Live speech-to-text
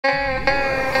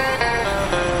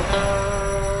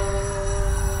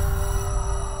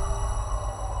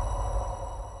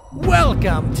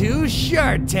Welcome to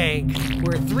Shart Tank,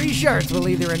 where 3 sharks will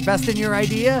either invest in your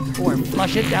idea or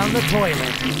flush it down the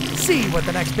toilet. See what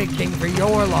the next big thing for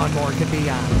your lawnmower can be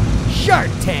on Shart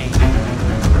Tank.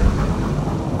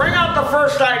 Bring out the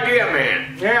first idea,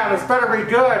 man. Yeah, this better be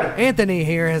good. Anthony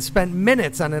here has spent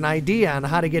minutes on an idea on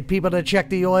how to get people to check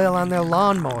the oil on their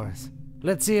lawnmowers.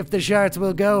 Let's see if the Sharts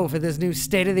will go for this new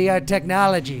state-of-the-art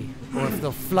technology, or if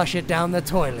they'll flush it down the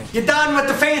toilet. You done with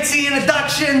the fancy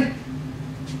introduction?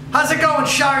 How's it going,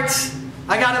 Sharts?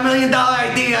 I got $1 million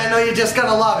idea. I know you're just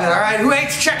gonna love it, all right? Who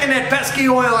hates checking that pesky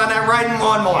oil on that riding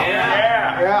lawnmower?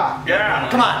 Yeah.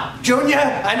 Come on, Junior,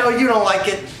 I know you don't like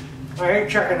it. I hate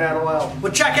checking that oil.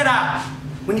 Well, check it out.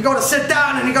 When you go to sit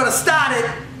down and you go to start it,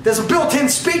 there's a built-in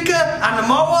speaker on the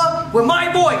mower with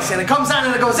my voice, and it comes on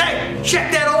and it goes, hey,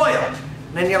 check that oil.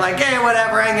 And then you're like, hey,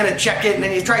 whatever, I ain't gonna check it. And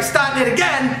then you try starting it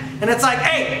again, and it's like,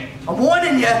 hey, I'm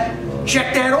warning you,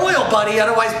 check that oil, buddy,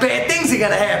 otherwise bad things are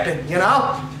gonna happen, you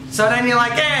know? So then you're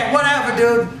like, hey, whatever,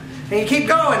 dude. And you keep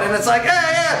going, and it's like, hey,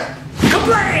 yeah.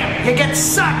 Kablam! You get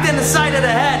sucked in the side of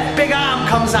the head. Big arm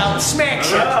comes out and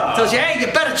smacks you. Tells you, hey, you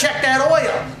better check that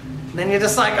oil. And then you're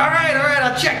just like, all right,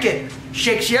 I'll check it.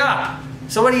 Shakes you up.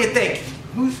 So what do you think?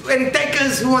 Any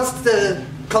thinkers? Who wants to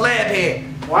collab here?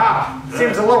 Wow,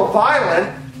 seems a little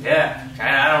violent. Yeah,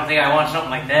 I don't think I want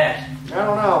something like that. I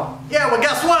don't know. Yeah, well,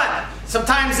 guess what?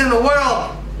 Sometimes in the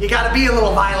world, you gotta be a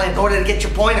little violent in order to get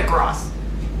your point across.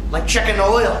 Like checking the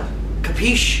oil.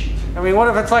 Capiche? I mean, what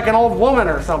if it's like an old woman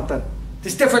or something?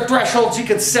 There's different thresholds you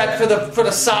can set for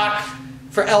the sock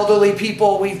for elderly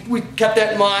people. We kept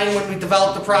that in mind when we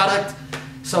developed the product.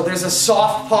 So there's a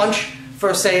soft punch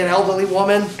for, say, an elderly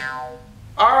woman.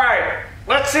 All right,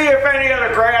 let's see if any of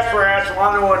the grass rats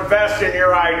want to invest in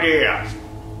your idea.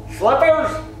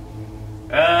 Slippers?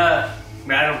 I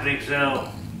don't think so.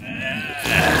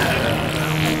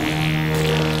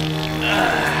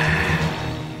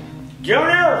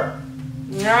 Junior?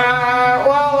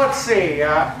 Well, let's see. I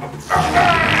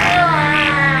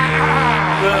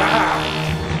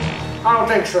don't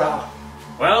think so.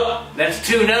 Well, that's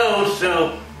 2 no's,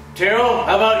 so Taryl,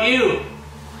 how about you?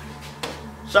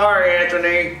 Sorry,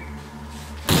 Anthony.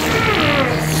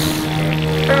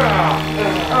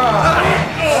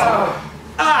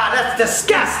 That's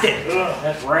disgusting.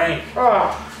 That's rank.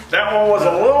 That one was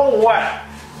a little wet.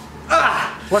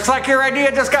 Looks like your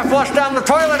idea just got flushed down the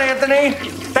toilet, Anthony.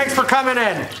 Thanks for coming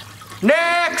in.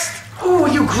 Next!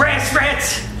 Ooh, you grass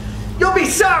rats. You'll be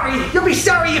sorry. You'll be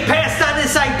sorry you passed on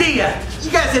this idea.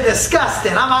 You guys are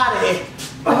disgusting. I'm out of here.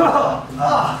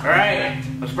 All right,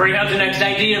 let's bring out the next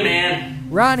idea, man.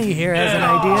 Ronnie here has an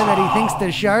idea that he thinks the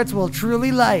Sharts will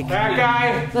truly like. That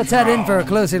guy? Let's head in for a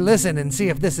closer listen and see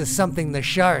if this is something the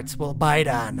Sharts will bite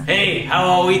on. Hey, how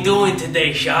are we doing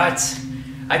today, Sharts?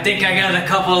 I think I got a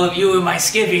couple of you in my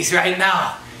skivvies right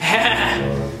now.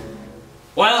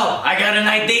 Well, I got an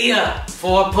idea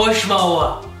for a push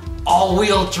mower.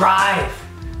 All-wheel drive.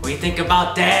 What do you think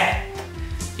about that?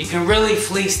 You can really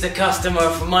fleece the customer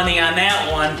for money on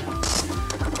that one.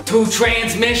 2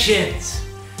 transmissions.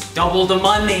 Double the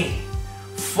money.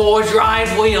 4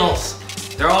 drive wheels.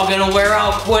 They're all gonna wear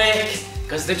out quick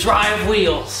because they're drive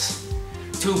wheels.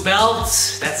 2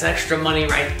 belts. That's extra money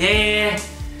right there.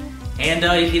 And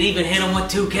you can even hit them with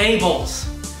 2 cables.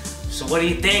 So what do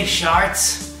you think,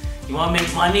 Sharts? You want to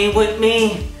make money with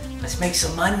me? Let's make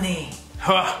some money.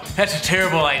 Huh, that's a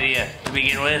terrible idea to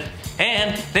begin with.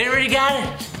 And they already got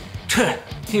it. Can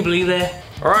you believe that?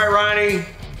 All right, Ronnie,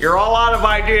 you're all out of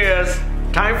ideas.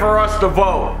 Time for us to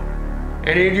vote.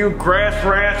 Any of you grass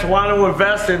rats want to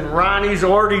invest in Ronnie's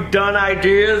already done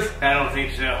ideas? I don't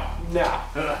think so. No.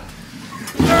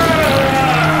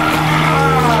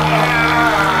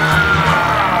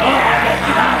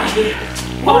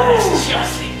 Oh, this is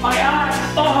disgusting. My eyes.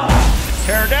 Oh.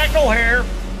 Pterodactyl here.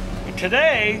 And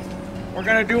today, we're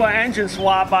gonna do an engine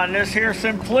swap on this here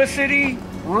Simplicity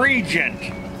Regent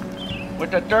with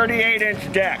the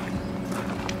 38-inch deck.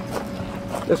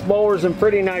 This mower's in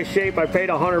pretty nice shape. I paid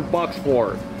 $100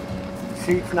 for it.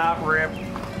 Seat's not ripped.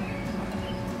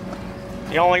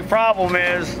 The only problem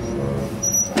is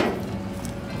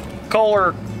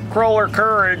Crawler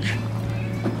Courage.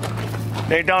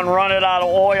 They done run it out of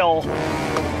oil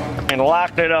and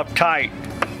locked it up tight.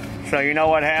 So you know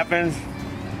what happens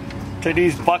to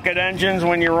these bucket engines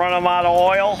when you run them out of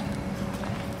oil?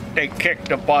 They kick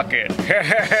the bucket.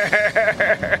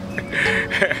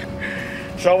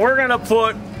 So we're gonna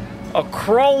put a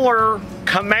Crawler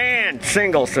Command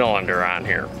single cylinder on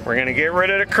here. We're gonna get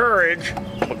rid of the Courage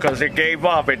because it gave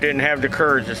up. It didn't have the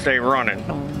courage to stay running.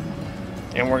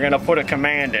 and we're gonna put a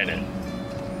command in it.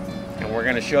 And we're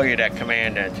gonna show you that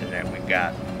command engine that we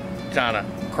got. It's on a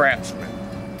Craftsman.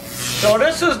 So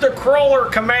this is the Crawler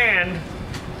Command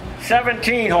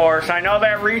 17 horse. I know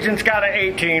that Regent's got an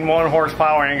 18, 1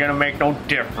 horsepower ain't gonna make no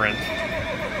difference.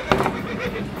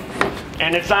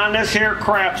 And it's on this here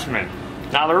Craftsman.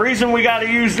 Now the reason we gotta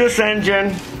use this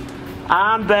engine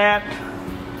on that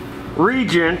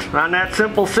Regent, on that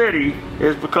Simple City,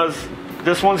 is because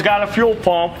this one's got a fuel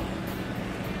pump,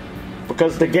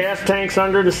 because the gas tank's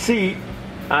under the seat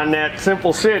on that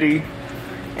Simple City,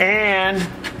 and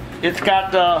it's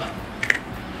got the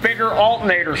bigger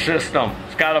alternator system.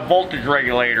 It's got a voltage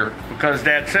regulator because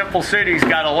that Simple City's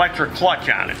got electric clutch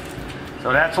on it.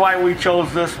 So that's why we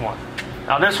chose this one.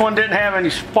 Now this one didn't have any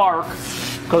spark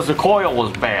because the coil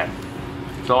was bad.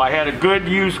 So I had a good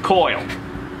used coil.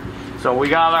 So we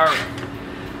got our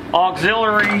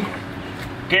auxiliary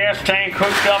gas tank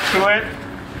hooked up to it.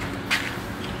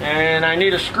 And I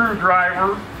need a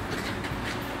screwdriver.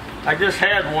 I just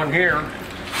had one here.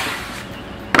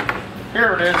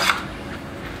 Here it is.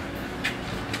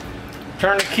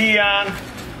 Turn the key on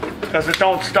because it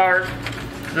don't start.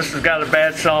 This has got a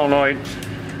bad solenoid.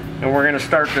 And we're gonna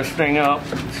start this thing up,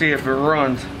 see if it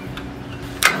runs.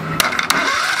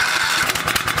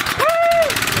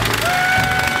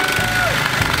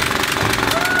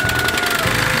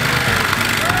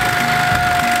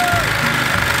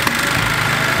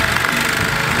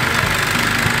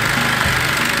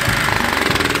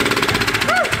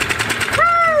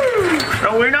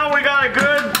 So we know we got a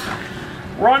good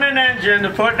running engine to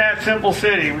put in that Simple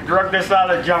City. We drug this out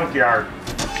of the junkyard.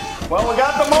 Well, we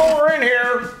got the mower in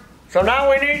here. So now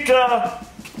we need to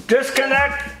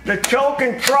disconnect the choke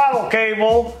and throttle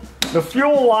cable, the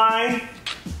fuel line,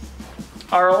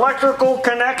 our electrical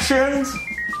connections,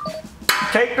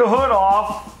 take the hood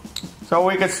off so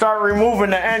we can start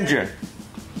removing the engine.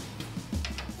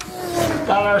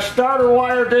 Got our starter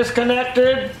wire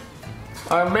disconnected,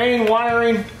 our main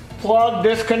wiring plug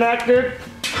disconnected.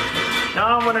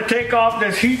 Now I'm going to take off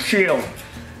this heat shield.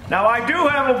 Now I do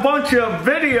have a bunch of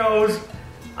videos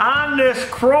on this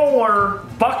Crawler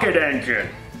bucket engine,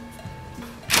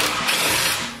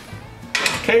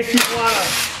 in case you want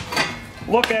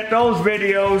to look at those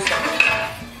videos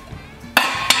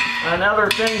and other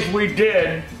things we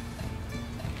did.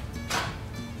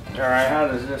 Alright, how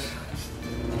does this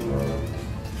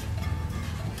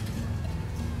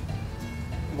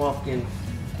muffin?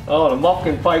 Oh, the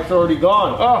muffin pipe's already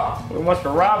gone. Oh, we must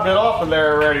have robbed it off of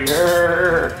there already.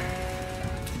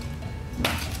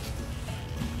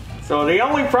 So the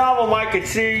only problem I could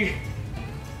see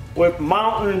with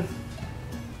mounting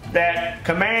that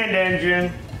command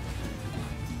engine,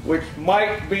 which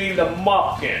might be the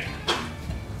muffin,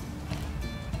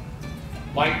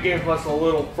 might give us a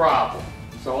little problem.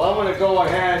 So I'm going to go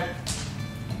ahead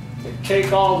and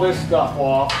take all this stuff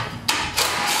off.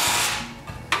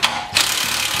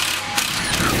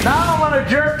 Now I'm going to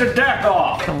jerk the deck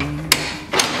off.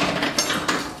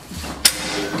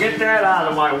 Get that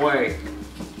out of my way.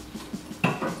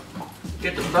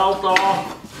 Get the belt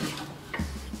off.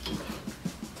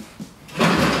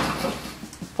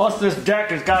 Plus this deck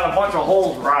has got a bunch of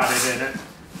holes rotted in it.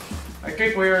 I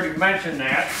think we already mentioned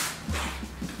that.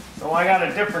 So I got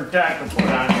a different deck to put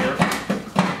on here.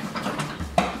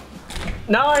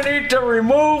 Now I need to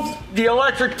remove the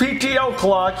electric PTO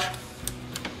clutch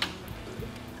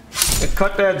and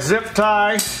cut that zip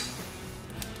tie.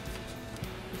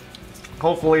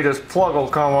 Hopefully this plug will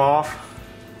come off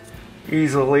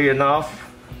easily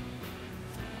enough.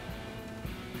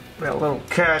 That little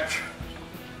catch.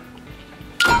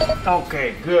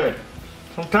 Okay, good.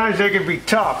 Sometimes they can be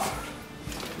tough.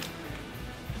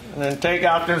 And then take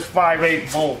out this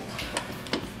 5/8 bolt.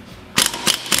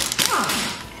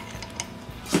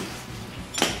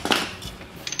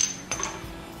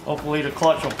 Hopefully the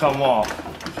clutch will come off.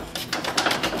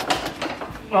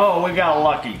 Oh, we got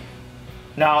lucky.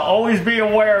 Now always be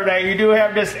aware that you do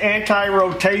have this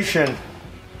anti-rotation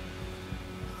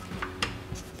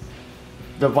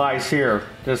device here.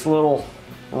 This little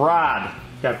rod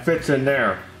that fits in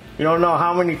there. You don't know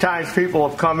how many times people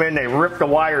have come in, they ripped the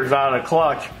wires out of the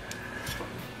clutch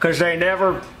because they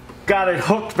never got it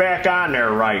hooked back on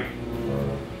there right.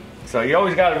 So you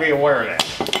always got to be aware of that.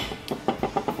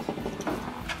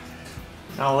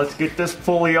 Now let's get this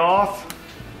pulley off,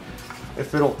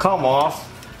 if it'll come off.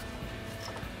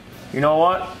 You know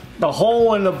what? The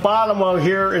hole in the bottom of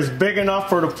here is big enough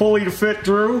for the pulley to fit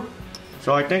through.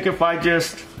 So I think if I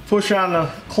just push on the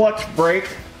clutch brake,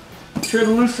 it should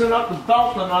loosen up the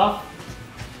belt enough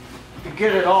to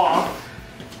get it off.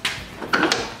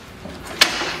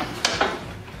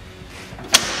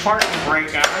 parking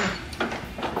brake on.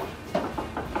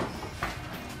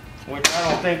 Which I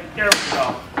don't think, there we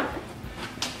go.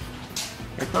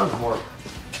 It does work.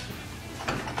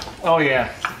 Oh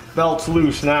yeah, belt's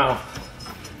loose now.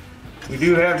 We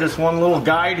do have this one little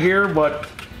guide here, but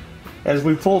as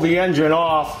we pull the engine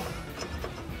off,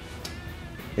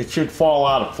 it should fall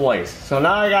out of place. So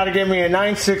now I gotta give me a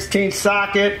 9/16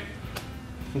 socket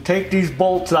and take these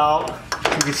bolts out.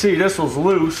 You can see this was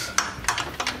loose.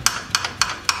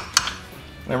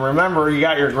 And remember, you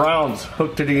got your grounds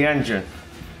hooked to the engine,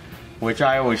 which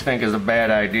I always think is a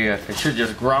bad idea. It should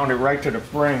just ground it right to the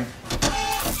frame.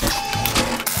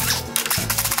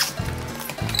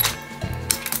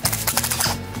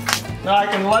 Now I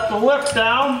can let the lift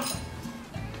down,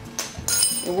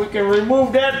 and we can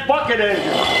remove that bucket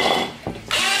engine.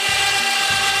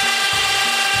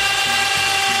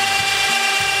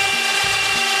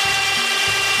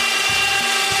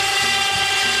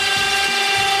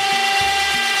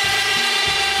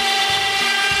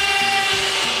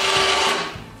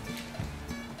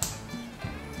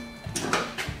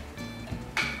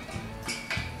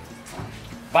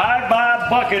 Bye-bye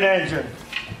bucket engine.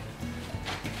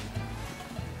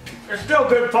 There's still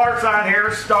good parts on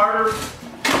here, starters.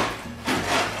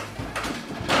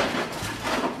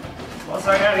 Plus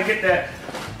I gotta get that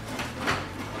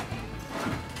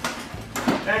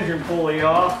engine pulley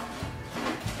off.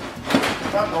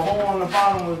 Thought the hole on the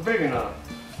bottom was big enough.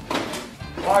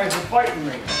 Why is it fighting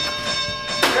me?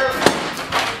 There.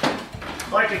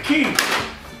 Like a key.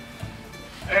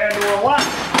 I had to do a lot.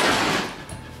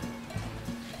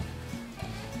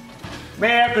 May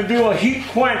have to do a heat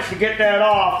quench to get that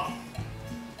off.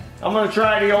 I'm gonna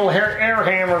try the old air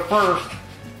hammer first.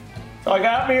 So I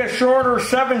got me a shorter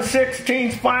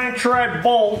 7/16 fine tread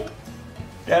bolt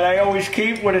that I always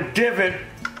keep with a divot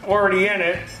already in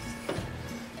it.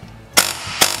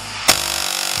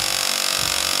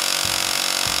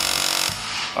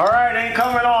 Alright, ain't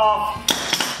coming off.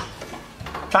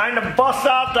 Time to bust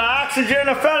out the oxygen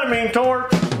amphetamine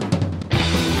torch.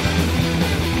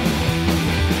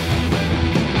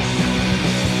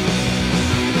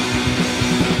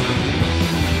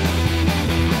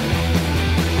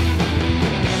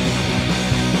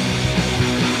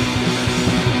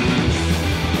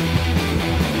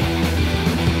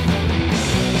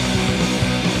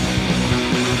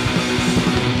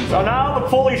 So now the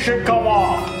pulley should come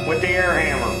off with the air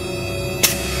hammer.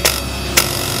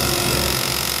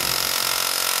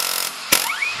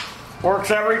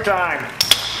 Works every time.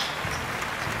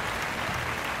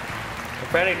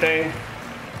 If anything,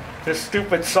 this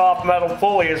stupid soft metal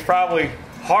pulley is probably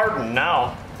hardened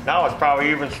now. Now it's probably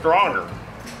even stronger.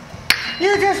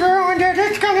 You just ruined it.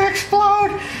 It's gonna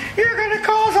explode. You're gonna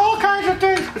cause all kinds of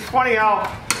things. It's funny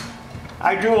how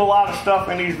I do a lot of stuff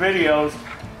in these videos,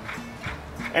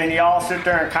 and y'all sit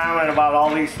there and comment about all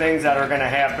these things that are going to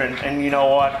happen, and you know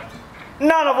what?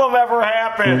 None of them ever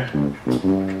happen.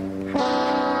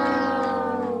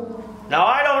 Now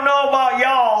I don't know about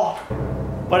y'all,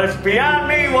 but it's beyond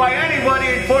me why anybody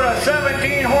would put a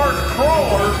 17-horse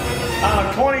crawler on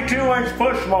a 22-inch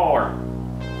push mower.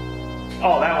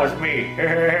 Oh, that was me.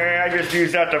 I just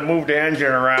used that to move the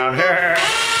engine around.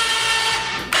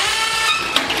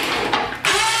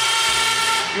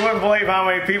 You wouldn't believe how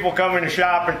many people come in the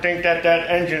shop and think that that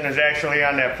engine is actually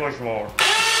on that push mower.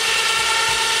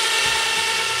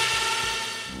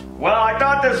 Well, I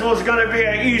thought this was going to be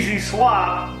an easy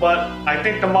swap, but I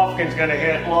think the muffkin's going to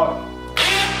hit. Look.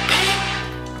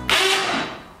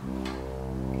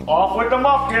 Off with the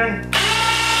muffkin.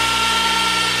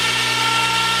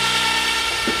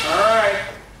 Alright.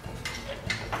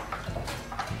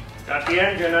 Got the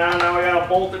engine on, now we got to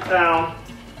bolt it down.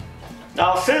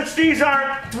 Now, since these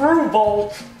aren't through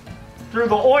bolts through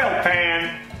the oil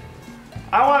pan,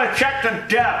 I want to check the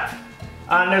depth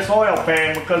on this oil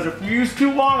pan, because if you use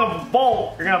too long of a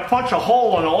bolt, you're going to punch a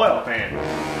hole in the oil pan.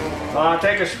 So I'm going to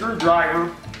take a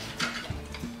screwdriver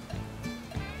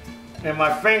and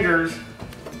my fingers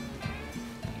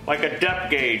like a depth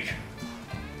gauge.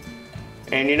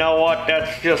 And you know what?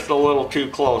 That's just a little too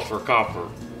close for comfort.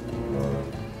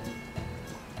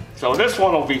 So this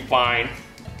one will be fine.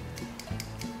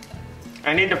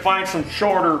 I need to find some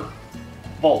shorter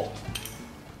bolts.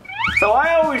 So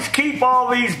I always keep all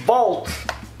these bolts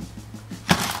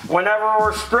whenever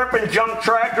we're stripping junk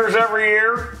tractors every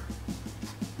year.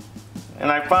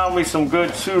 And I found me some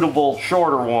good suitable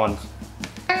shorter ones.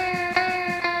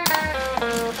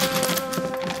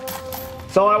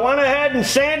 So I went ahead and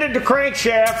sanded the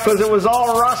crankshaft because it was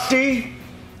all rusty,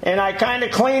 and I kind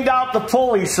of cleaned out the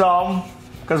pulley some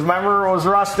because remember it was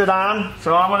rusted on.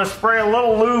 So I'm going to spray a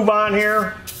little lube on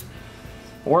here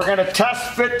We're gonna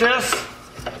test fit this.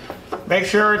 Make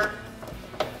sure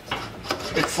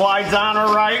it slides on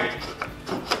all right.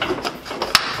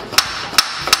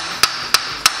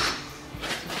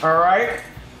 All right.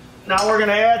 Now we're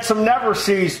gonna add some never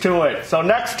sees to it. So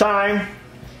next time,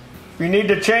 if you need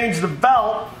to change the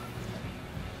belt,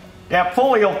 that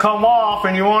pulley will come off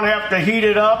and you won't have to heat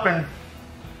it up and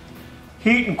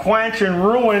heat and quench and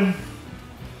ruin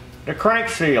the crank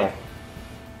seal.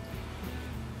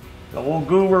 So we'll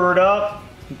goober it up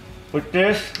with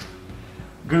this.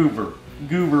 Goober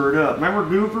it up. Remember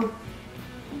Goober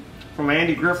from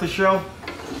Andy Griffith's show?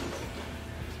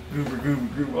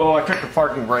 Goober. Oh, I took the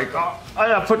parking brake off. I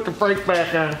gotta put the brake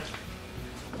back on.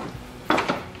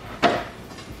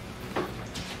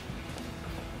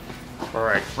 All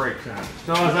right, brakes on.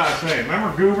 So as I say,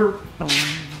 remember Goober?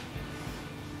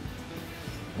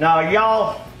 Now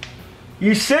y'all,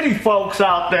 you city folks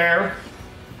out there,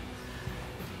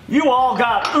 you all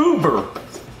got Uber.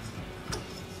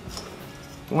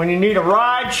 When you need a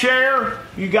ride share,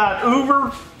 you got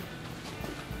Uber.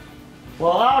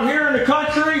 Well, out here in the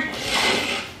country,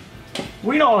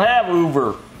 we don't have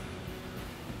Uber.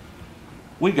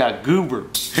 We got Goober.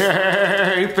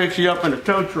 He picks you up in a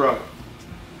tow truck.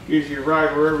 Gives you a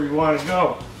ride wherever you want to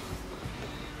go.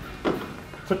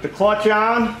 Put the clutch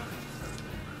on.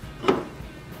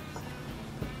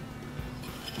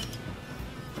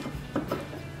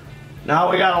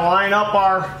 Now we got to line up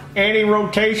our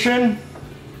anti-rotation.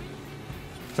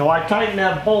 So I tighten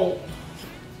that bolt.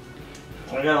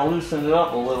 I got to loosen it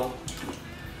up a little.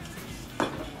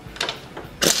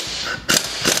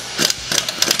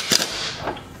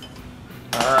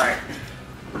 All right.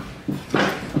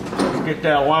 Let's get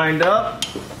that lined up.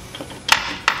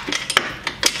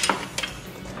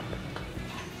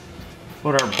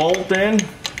 Put our bolt in.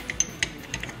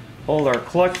 Hold our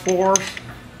clutch force.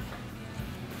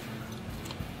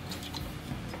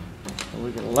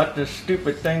 We can let this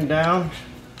stupid thing down.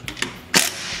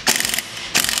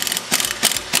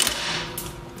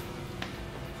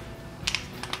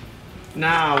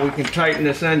 Now we can tighten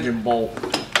this engine bolt.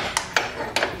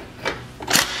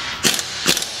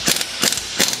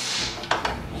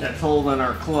 That's holding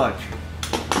our clutch.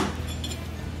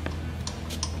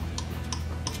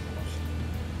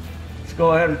 Let's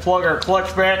go ahead and plug our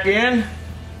clutch back in.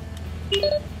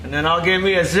 And then I'll give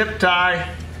me a zip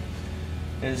tie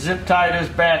and zip tie this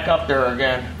back up there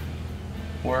again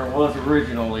where it was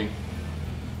originally,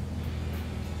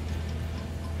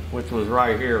 which was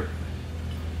right here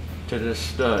to this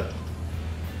stud.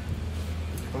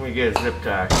 Let me get a zip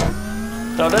tie.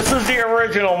 So this is the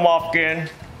original muffkin,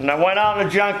 and I went out in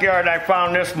the junkyard and I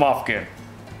found this muffkin.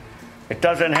 It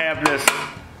doesn't have this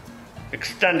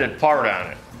extended part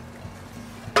on it.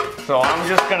 So I'm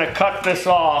just gonna cut this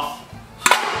off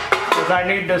because I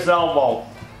need this elbow.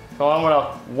 So I'm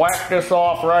gonna whack this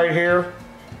off right here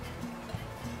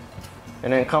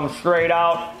and then come straight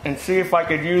out and see if I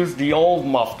could use the old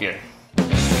muffkin.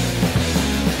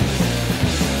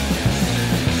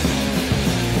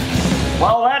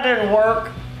 Well, that didn't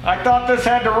work. I thought this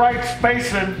had the right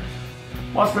spacing.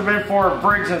 Must have been for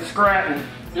Briggs and Stratton.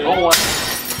 Oh well.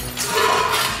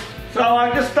 So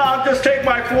I just thought I'd just take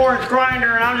my 4-inch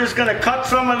grinder and I'm just gonna cut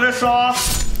some of this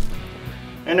off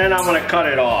and then I'm gonna cut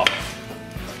it off.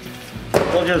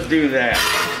 We'll just do that.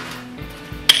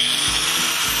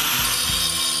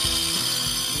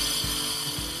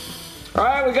 All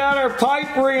right, we got our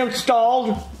pipe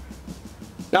reinstalled.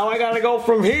 Now I gotta go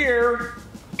from here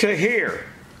to here.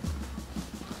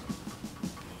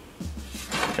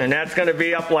 And that's gonna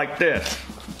be up like this.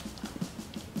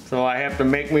 So I have to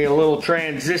make me a little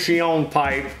transition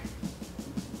pipe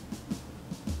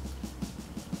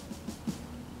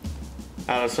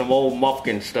out of some old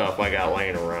muffin stuff I got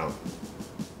laying around.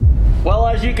 Well,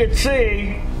 as you can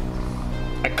see,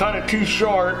 I cut it too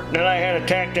short, then I had to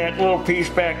tack that little piece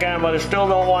back on, but it still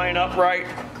don't line up right.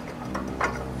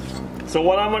 So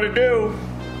what I'm gonna do,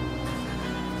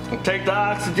 I'll take the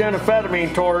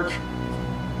oxygenamphetamine torch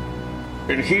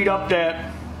and heat up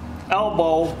that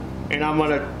elbow, and I'm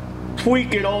gonna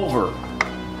tweak it over.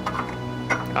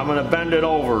 I'm gonna bend it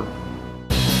over.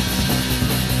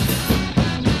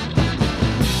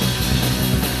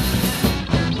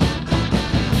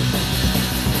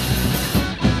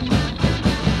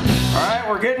 Alright,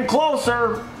 we're getting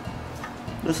closer.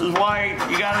 This is why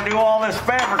you gotta do all this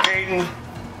fabricating.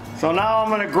 So now I'm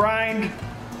gonna grind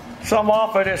some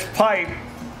off of this pipe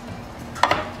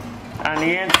on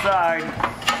the inside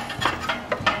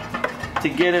to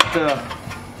get it to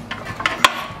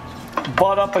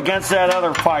butt up against that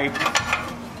other pipe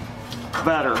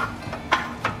better.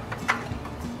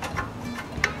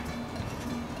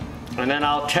 and then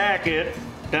I'll tack it,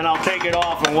 then I'll take it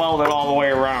off and weld it all the way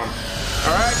around.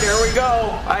 All right, there we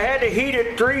go. I had to heat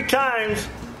it 3 times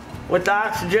with the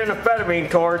oxygen amphetamine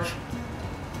torch,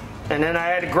 and then I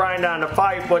had to grind on the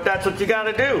pipe, but that's what you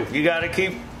gotta do. You gotta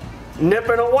keep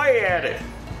nipping away at it.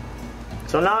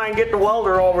 So now I can get the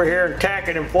welder over here and tack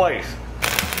it in place.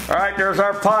 All right, there's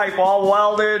our pipe all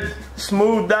welded,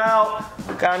 smoothed out.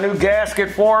 Got a new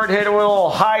gasket for it, hit it with a little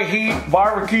high heat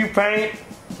barbecue paint.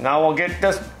 Now we'll get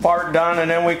this part done and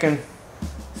then we can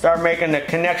start making the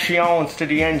connections to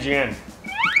the engine.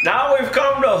 Now we've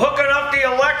come to hooking up the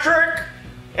electric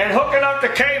and hooking up the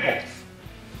cables.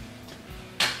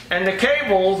 And the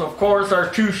cables, of course, are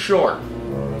too short.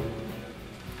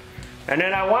 And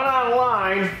then I went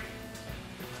online,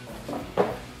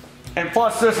 and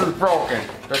plus this is broken,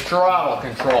 the throttle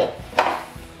control.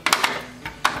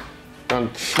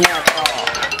 Done snapped off.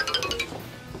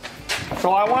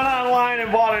 So I went online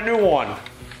and bought a new one.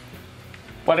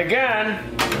 But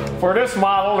again, for this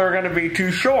model, they're going to be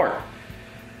too short.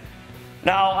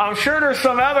 Now, I'm sure there's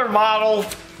some other model,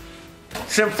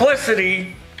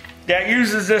 Simplicity, that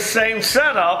uses this same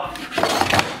setup,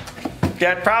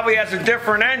 that probably has a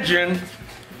different engine,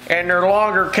 and they're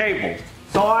longer cables.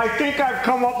 So I think I've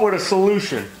come up with a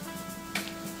solution.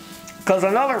 Because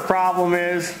another problem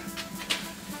is,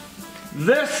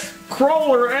 this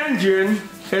crawler engine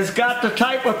has got the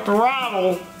type of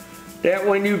throttle that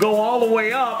when you go all the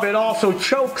way up, it also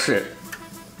chokes it.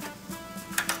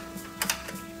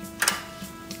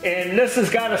 And this has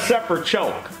got a separate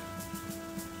choke.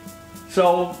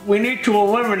 So we need to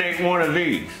eliminate one of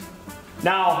these.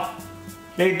 Now,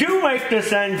 they do make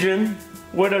this engine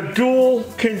with a dual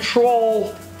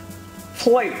control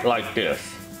plate like this,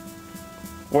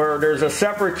 where there's a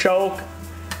separate choke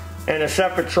and a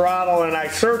separate throttle, and I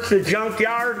searched the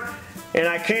junkyard and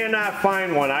I cannot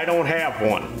find one. I don't have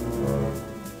one.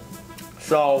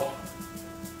 So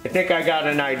I think I got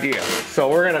an idea. So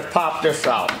we're gonna pop this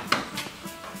out.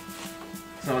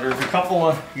 So there's a couple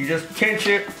of, you just pinch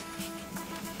it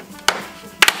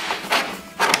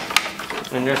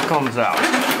and this comes out.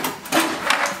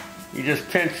 You just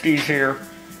pinch these here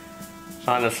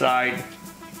on the side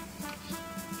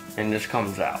and this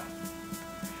comes out.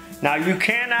 Now you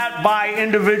cannot buy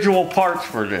individual parts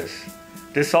for this.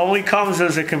 This only comes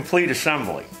as a complete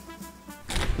assembly.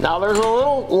 Now there's a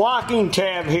little locking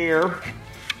tab here.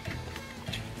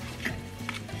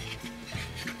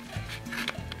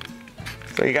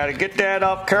 So you got to get that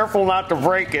up, careful not to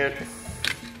break it.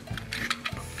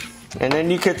 And then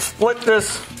you could split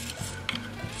this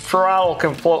throttle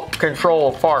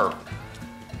control apart.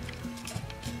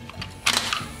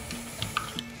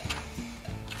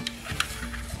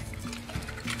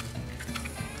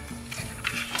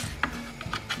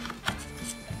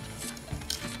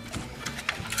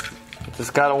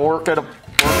 Just got to work it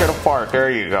apart. There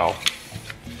you go.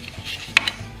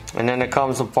 And then it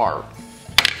comes apart.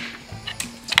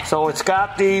 So it's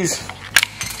got these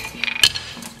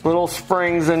little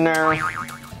springs in there,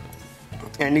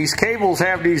 and these cables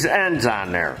have these ends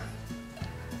on there.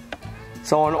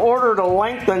 So in order to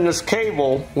lengthen this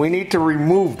cable, we need to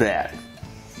remove that.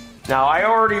 Now I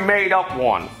already made up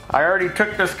one. I already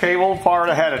took this cable apart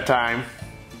ahead of time,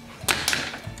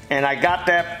 and I got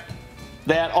that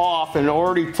off and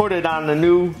already put it on the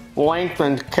new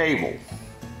lengthened cable.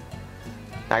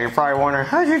 Now you're probably wondering,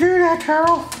 how'd you do that,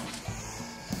 Taryl?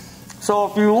 So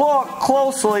if you look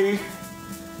closely,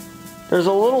 there's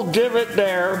a little divot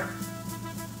there,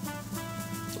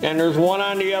 and there's one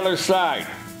on the other side.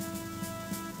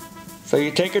 So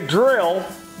you take a drill,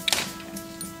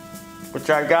 which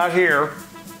I got here,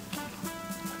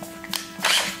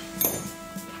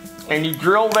 and you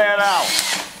drill that out.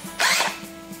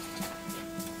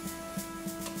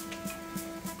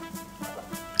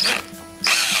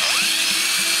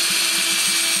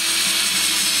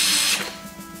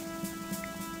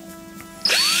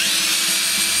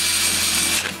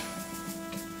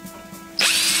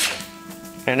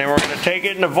 And then we're going to take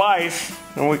it in the vise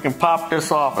and we can pop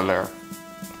this off of there.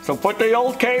 So put the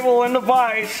old cable in the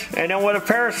vise, and then with a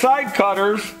pair of side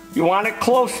cutters, you want it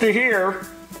close to here.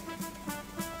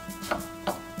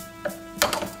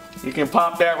 You can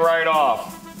pop that right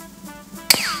off.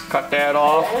 Cut that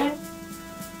off.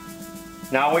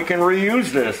 Now we can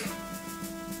reuse this.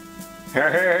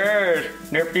 Here,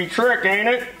 nifty trick, ain't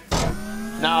it?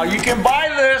 Now you can buy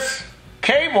this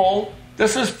cable.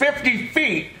 This is 50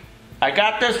 feet. I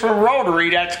got this from Rotary.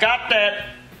 That's got that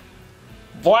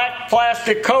black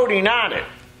plastic coating on it.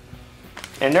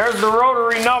 And there's the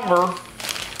Rotary number,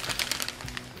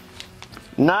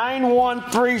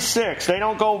 9136. They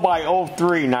don't go by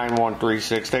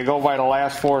 039136. They go by the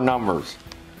last 4 numbers.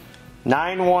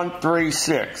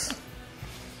 9136.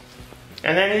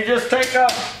 And then you just take a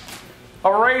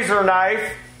razor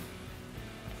knife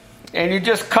and you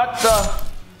just cut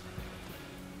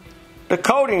the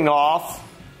coating off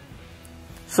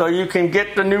so you can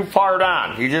get the new part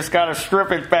on. You just got to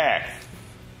strip it back.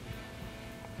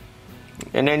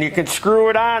 And then you can screw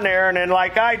it on there, and then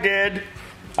like I did,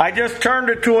 I just turned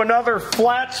it to another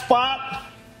flat spot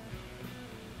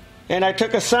and I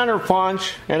took a center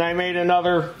punch and I made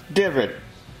another divot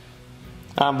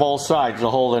on both sides to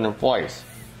hold it in place.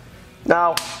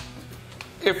 Now,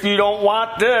 if you don't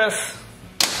want this,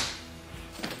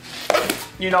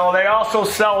 you know, they also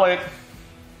sell it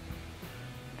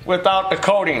without the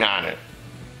coating on it.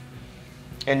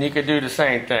 And you could do the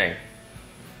same thing.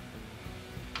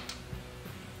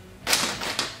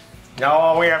 Now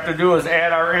all we have to do is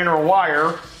add our inner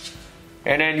wire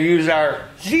and then use our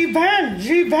Z-bend,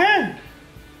 Z-bend,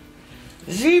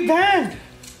 Z-bend,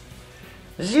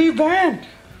 Z-bend.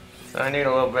 So I need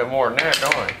a little bit more than that,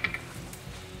 don't I?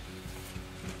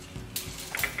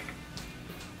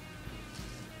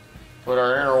 Put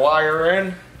our inner wire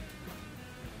in.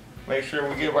 Make sure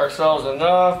we give ourselves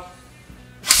enough.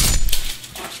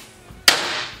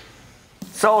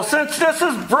 So since this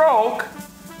is broke,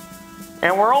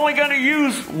 and we're only going to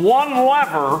use one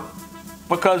lever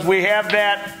because we have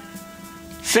that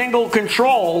single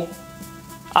control,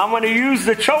 I'm going to use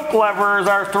the choke lever as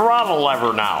our throttle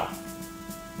lever now.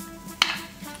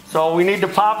 So we need to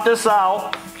pop this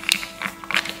out.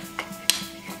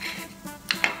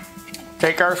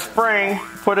 Take our spring,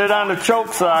 put it on the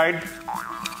choke side.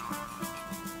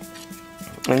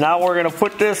 And now we're going to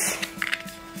put this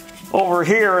over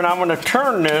here, and I'm going to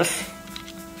turn this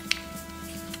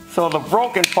so the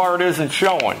broken part isn't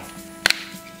showing.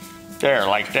 There,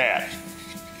 like that.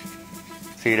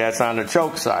 See, that's on the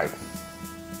choke side.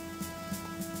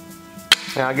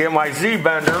 Now I get my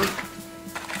Z-bender.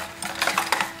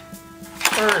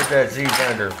 Where is that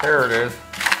Z-bender? There it is.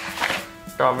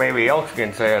 Thought maybe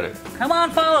Elkskins had it. Come on,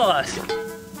 follow us.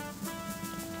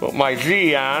 Put my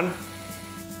Z on.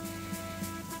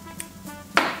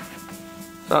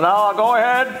 So now I'll go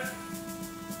ahead.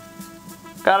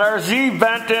 Got our Z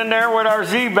bent in there with our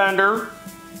Z-bender.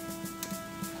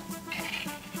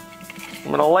 I'm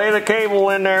going to lay the cable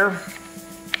in there.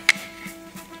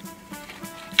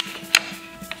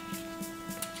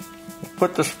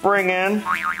 Put the spring in.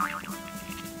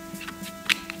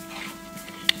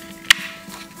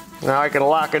 Now I can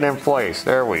lock it in place.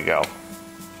 There we go.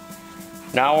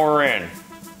 Now we're in.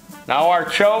 Now our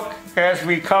choke has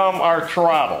become our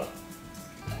throttle.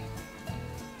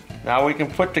 Now we can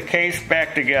put the case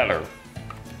back together.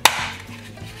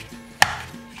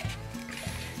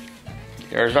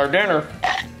 There's our dinner.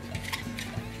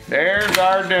 There's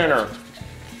our dinner.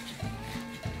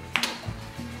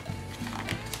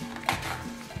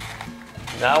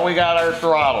 Now we got our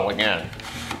throttle again.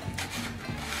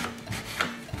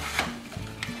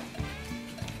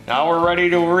 Now we're ready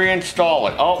to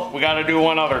reinstall it. Oh, we got to do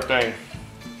one other thing.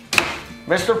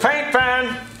 Mr. Paint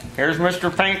Pen. Here's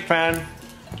Mr. Paint Pen.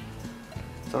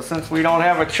 So since we don't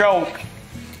have a choke,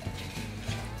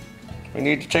 we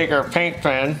need to take our paint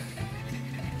pen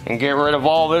and get rid of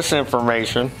all this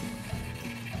information.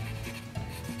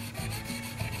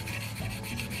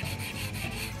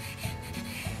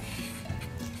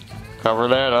 Cover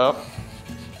that up,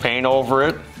 paint over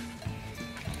it.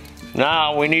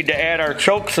 Now we need to add our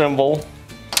choke symbol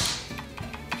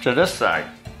to this side.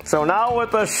 So now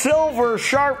with a silver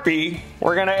Sharpie,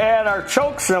 we're going to add our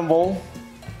choke symbol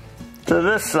to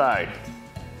this side.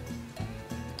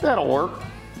 That'll work.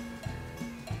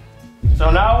 So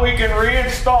now we can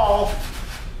reinstall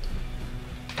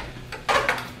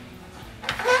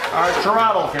our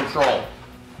throttle control.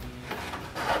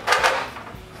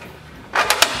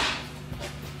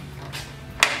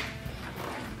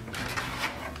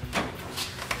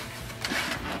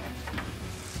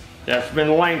 That's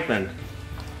been lengthened.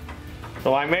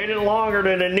 So I made it longer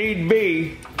than it need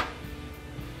be,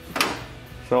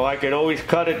 so I could always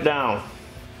cut it down.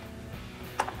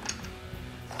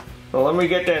 So let me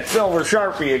get that silver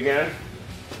Sharpie again,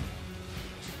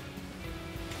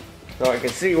 so I can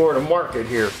see where to mark it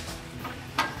here.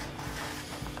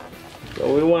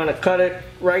 So we want to cut it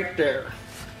right there.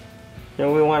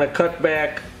 And we want to cut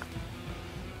back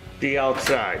the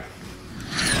outside.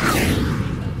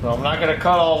 So I'm not going to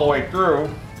cut all the way through.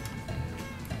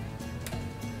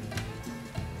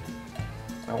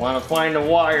 I want to find the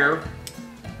wire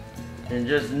and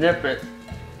just nip it.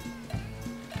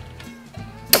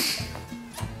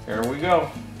 There we go.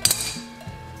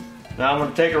 Now I'm going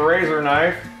to take a razor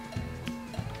knife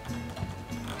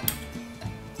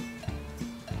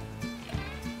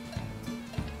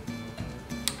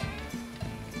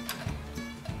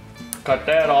cut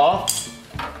that off.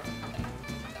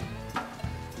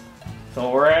 So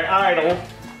we're at idle.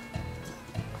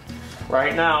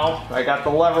 Right now, I got the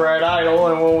lever at idle,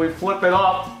 and when we flip it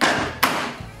up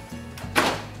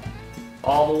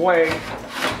all the way,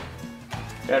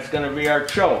 that's going to be our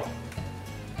choke.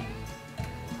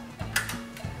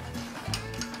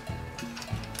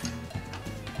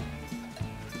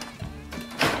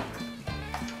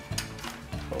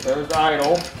 So there's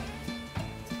idle.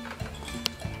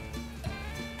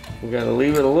 We're going to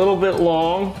leave it a little bit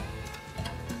long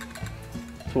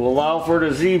to allow for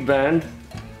the Z-bend.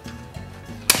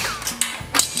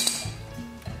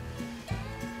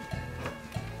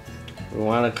 We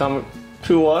want to come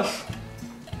to us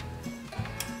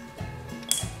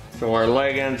so our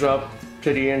leg ends up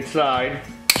to the inside.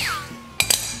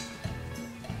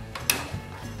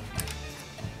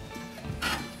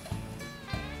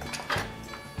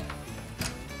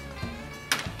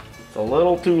 It's a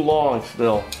little too long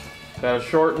still. Gotta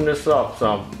shorten this up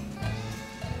some.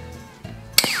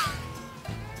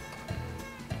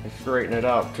 And straighten it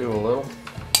out too a little.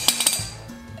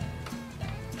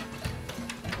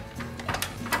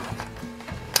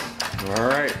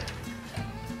 Alright.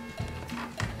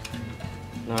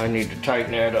 Now I need to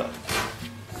tighten that up.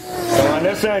 So on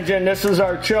this engine, this is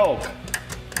our choke.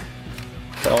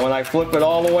 So when I flip it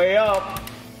all the way up,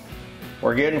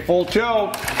 we're getting full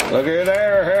choke. Look at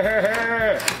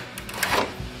there.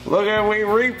 Look at, we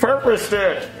repurposed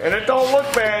it. And it don't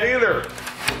look bad either.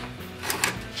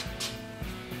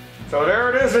 So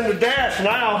there it is in the dash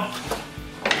now.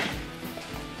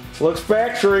 Looks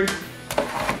factory.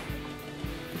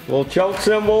 Little choke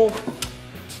symbol.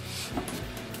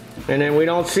 And then we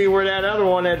don't see where that other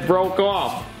one had broke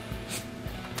off.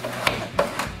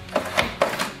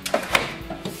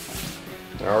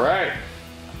 Alright.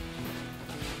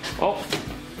 Oh,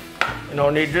 we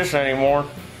don't need this anymore.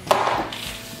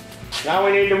 Now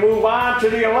we need to move on to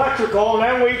the electrical, and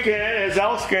then we can, as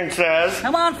Elskin says,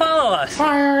 Come on, follow us.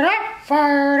 Fired up,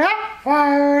 fired up,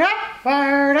 fired up,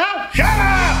 fired up. shut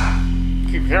up!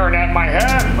 Keep hearing that in my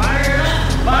head. Fire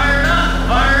up, fire up,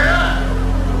 fire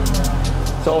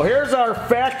up. So here's our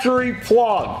factory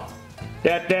plug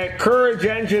that Courage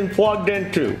engine plugged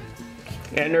into.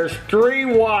 And there's 3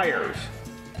 wires.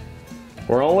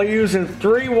 We're only using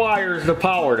 3 wires to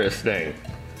power this thing.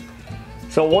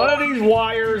 So one of these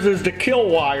wires is the kill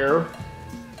wire.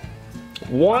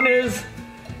 One is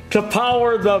to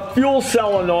power the fuel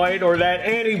solenoid or that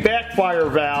anti-backfire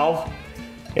valve.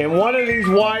 And one of these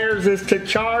wires is to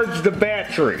charge the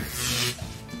battery.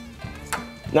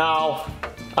 Now,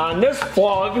 on this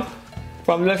plug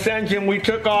from this engine we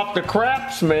took off the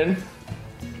Craftsman,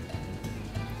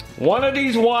 one of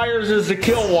these wires is the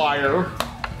kill wire.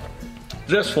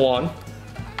 This one.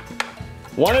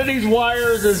 One of these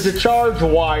wires is the charge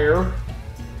wire,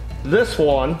 this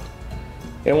one,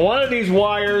 and one of these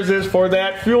wires is for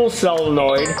that fuel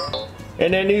solenoid,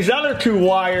 and then these other 2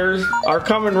 wires are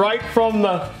coming right from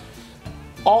the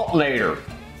alternator.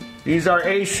 These are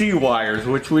AC wires,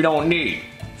 which we don't need.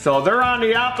 So they're on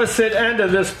the opposite end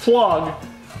of this plug,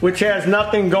 which has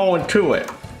nothing going to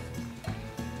it.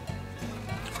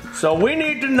 So we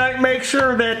need to make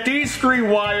sure that these 3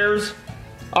 wires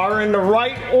are in the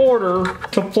right order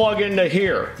to plug into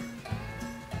here.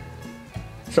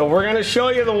 So we're going to show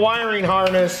you the wiring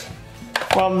harness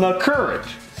from the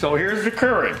Courage. So here's the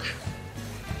Courage.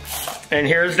 And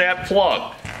here's that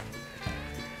plug.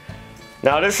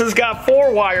 Now this has got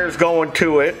 4 wires going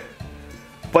to it.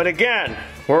 But again,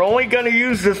 we're only going to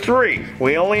use the 3.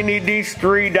 We only need these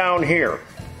 3 down here.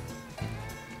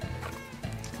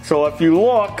 So if you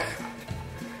look,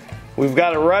 we've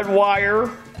got a red wire,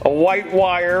 a white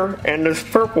wire, and this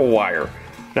purple wire.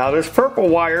 Now this purple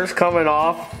wire is coming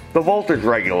off the voltage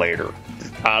regulator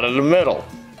out of the middle.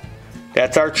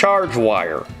 That's our charge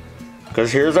wire,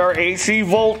 because here's our AC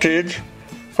voltage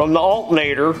from the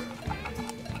alternator.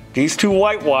 These 2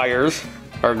 white wires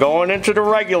are going into the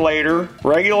regulator.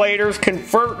 Regulator's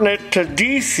converting it to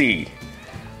DC,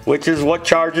 which is what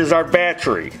charges our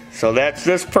battery. So that's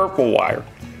this purple wire.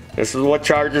 This is what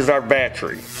charges our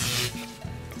battery.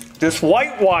 This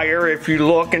white wire, if you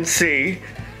look and see,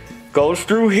 goes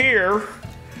through here,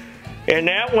 and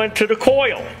that went to the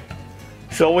coil.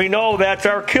 So we know that's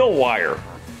our kill wire.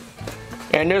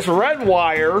 And this red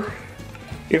wire,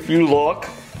 if you look,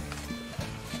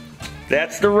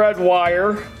 that's the red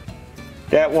wire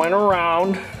that went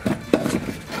around,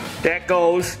 that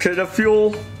goes to the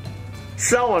fuel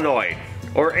solenoid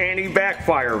or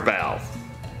anti-backfire valve.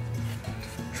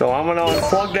 So I'm going to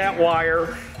unplug that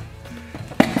wire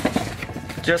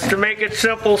just to make it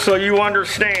simple so you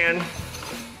understand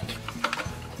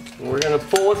We're going to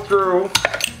pull it through.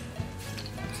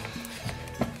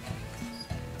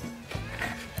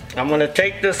 I'm going to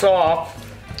take this off.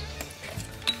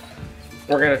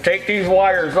 We're going to take these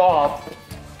wires off,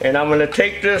 and I'm going to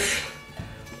take this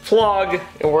plug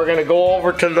and we're going to go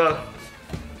over to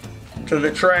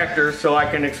the tractor so I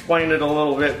can explain it a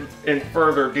little bit in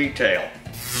further detail.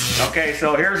 Okay,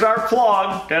 so here's our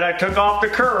plug that I took off the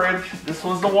Courage. This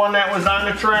was the one that was on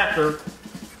the tractor.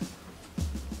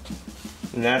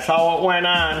 And that's how it went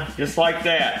on, just like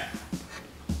that.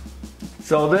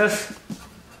 So this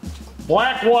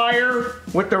black wire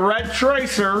with the red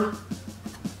tracer,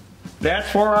 that's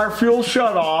for our fuel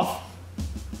shutoff.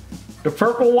 The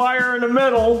purple wire in the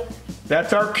middle,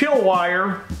 that's our kill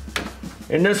wire.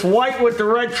 And this white with the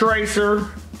red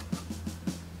tracer,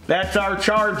 that's our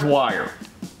charge wire.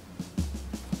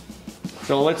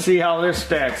 So let's see how this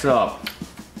stacks up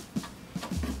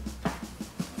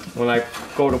when I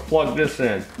go to plug this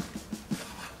in.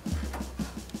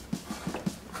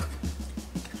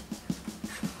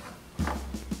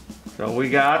 So we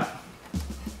got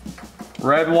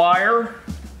red wire,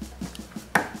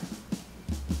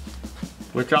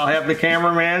 which I'll have the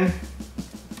cameraman.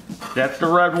 That's the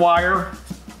red wire.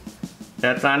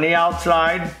 That's on the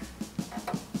outside.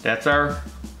 That's our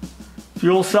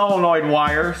fuel solenoid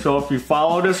wire. So if you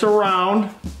follow this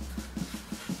around,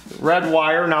 red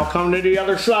wire, now come to the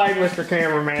other side, Mr.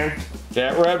 Cameraman.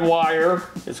 That red wire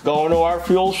is going to our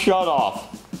fuel shutoff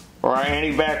or our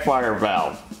anti-backfire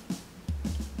valve.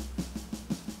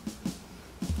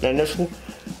 Then this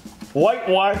white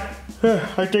wire,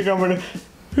 I think I'm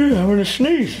gonna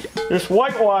sneeze. This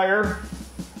white wire,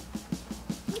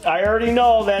 I already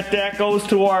know that goes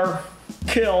to our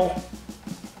kill.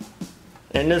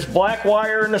 And this black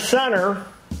wire in the center,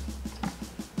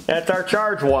 that's our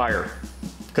charge wire,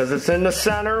 because it's in the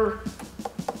center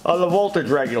of the voltage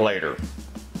regulator.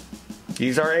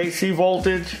 These are AC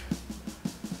voltage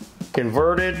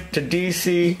converted to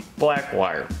DC black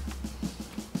wire.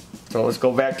 So let's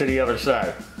go back to the other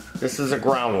side. This is a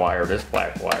ground wire, this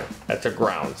black wire. That's a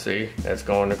ground, see? That's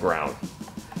going to ground.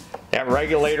 That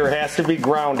regulator has to be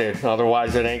grounded,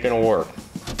 otherwise it ain't gonna work.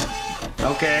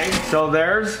 Okay, so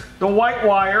there's the white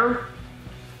wire.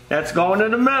 That's going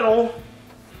in the middle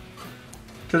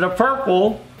to the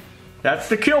purple. That's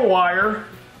the kill wire.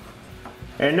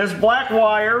 And this black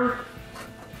wire,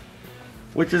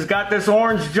 which has got this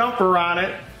orange jumper on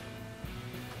it,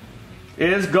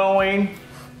 is going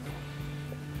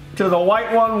to the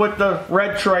white one with the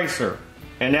red tracer,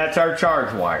 and that's our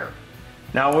charge wire.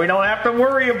 Now we don't have to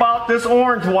worry about this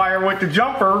orange wire with the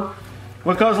jumper,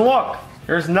 because look,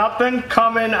 there's nothing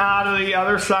coming out of the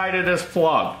other side of this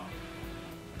plug.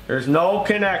 There's no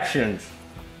connections,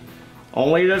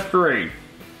 only the three.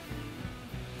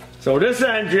 So this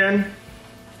engine,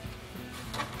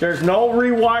 there's no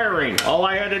rewiring. All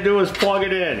I had to do is plug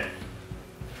it in.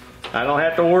 I don't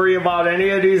have to worry about any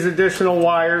of these additional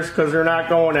wires because they're not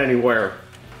going anywhere.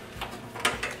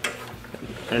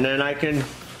 And then I can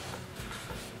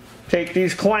take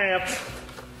these clamps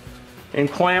and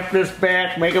clamp this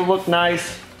back, make it look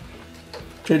nice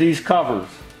to these covers.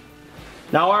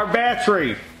 Now our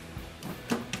battery.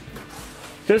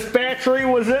 This battery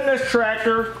was in this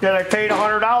tractor that I paid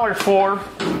 $100 for.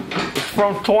 It's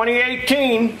from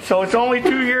 2018, so it's only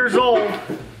 2 years old.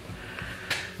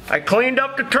 I cleaned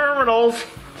up the terminals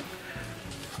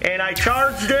and I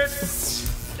charged it,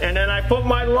 and then I put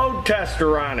my load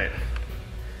tester on it,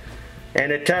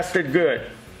 and it tested good.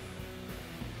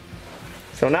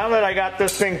 So now that I got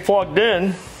this thing plugged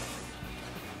in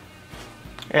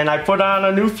and I put on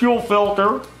a new fuel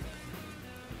filter,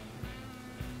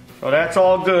 so that's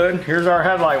all good. Here's our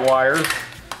headlight wires.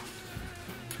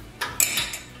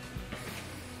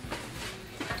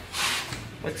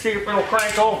 Let's see if it'll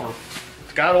crank over.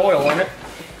 It's got oil in it.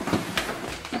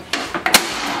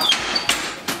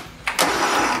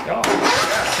 Oh,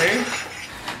 yeah, see?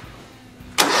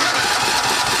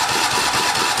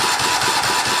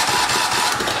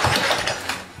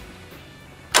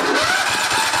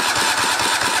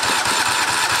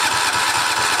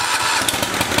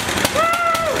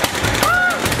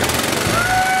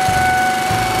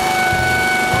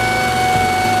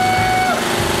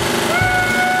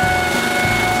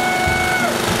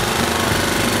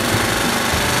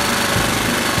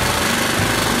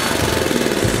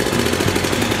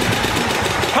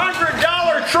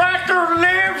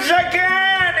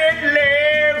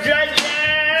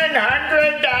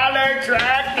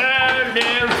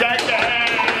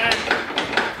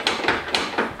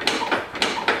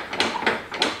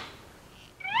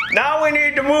 Now we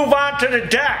need to move on to the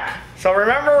deck. So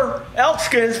remember,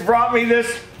 Elkskins brought me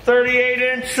this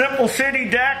 38-inch Simple City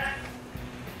deck.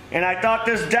 And I thought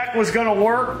this deck was going to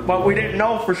work, but we didn't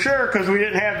know for sure because we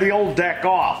didn't have the old deck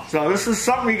off. So this is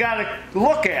something you got to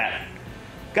look at.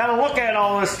 Got to look at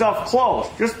all this stuff close.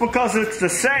 Just because it's the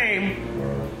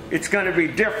same, it's going to be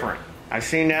different. I've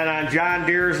seen that on John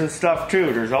Deere's and stuff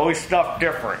too. There's always stuff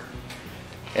different.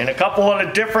 And a couple of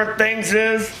the different things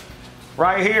is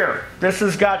right here. This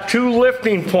has got 2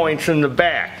 lifting points in the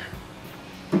back.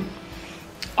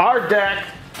 Our deck,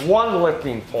 1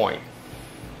 lifting point.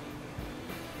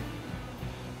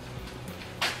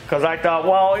 Because I thought,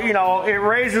 well, you know, it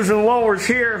raises and lowers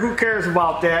here. Who cares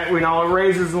about that? You know, it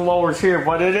raises and lowers here.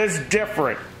 But it is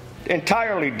different.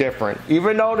 Entirely different.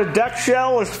 Even though the deck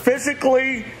shell is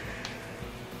physically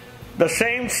the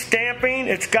same stamping,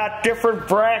 it's got different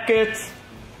brackets.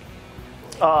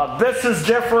 This is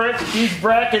different. These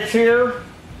brackets here.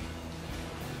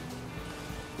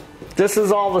 This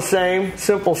is all the same.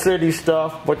 Simple City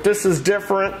stuff. But this is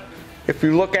different. If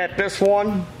you look at this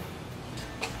one.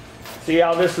 See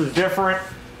how this is different?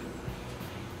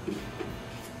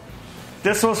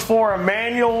 This was for a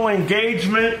manual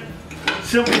engagement.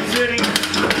 Simple City.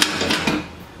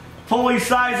 Pulley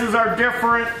sizes are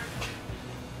different.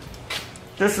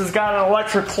 This has got an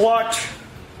electric clutch.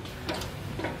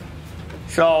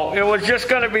 So it was just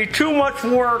going to be too much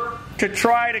work to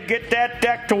try to get that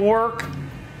deck to work.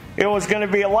 It was going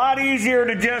to be a lot easier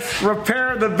to just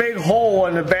repair the big hole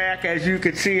in the back, as you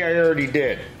could see I already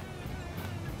did.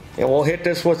 And we'll hit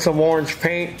this with some orange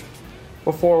paint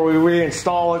before we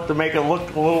reinstall it to make it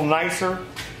look a little nicer.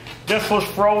 This was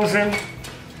frozen.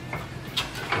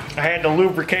 I had to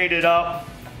lubricate it up.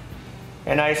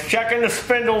 And I was checking the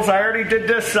spindles. I already did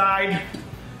this side.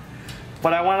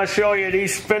 But I want to show you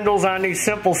these spindles on these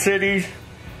Simple Cities.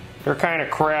 They're kind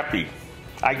of crappy.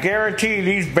 I guarantee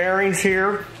these bearings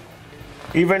here,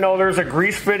 even though there's a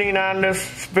grease fitting on this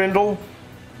spindle,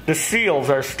 the seals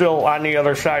are still on the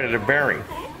other side of the bearing.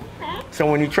 So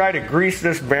when you try to grease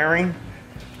this bearing,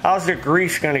 how's the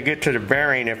grease going to get to the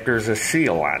bearing if there's a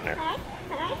seal on there?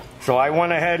 So I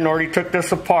went ahead and already took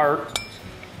this apart.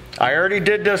 I already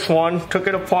did this one, took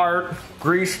it apart,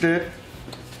 greased it.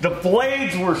 The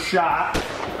blades were shot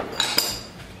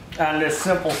on this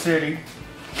Simple City.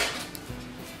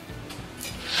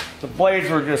 The blades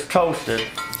were just toasted.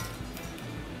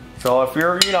 So if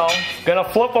you're, you know, gonna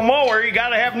flip a mower, you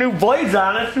gotta have new blades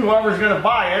on it, whoever's gonna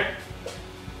buy it.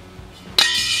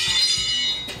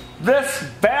 This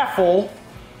baffle,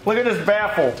 look at this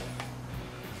baffle.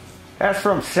 That's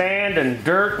from sand and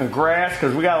dirt and grass,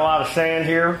 because we got a lot of sand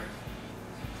here.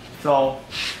 So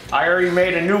I already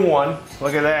made a new one.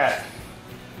 Look at that.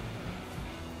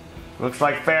 Looks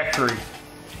like factory.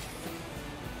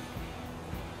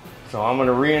 So I'm going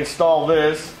to reinstall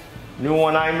this new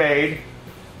one I made.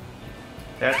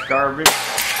 That's garbage.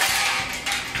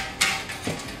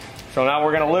 So now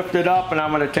we're going to lift it up, and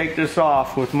I'm going to take this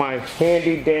off with my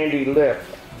handy dandy lift.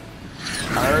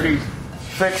 I already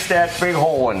fixed that big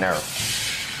hole in there.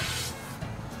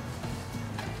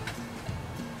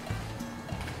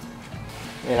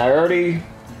 And I already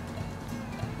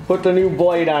put the new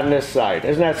blade on this side.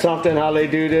 Isn't that something how they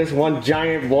do this? One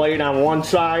giant blade on one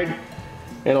side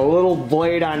and a little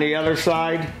blade on the other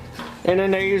side. And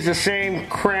then they use the same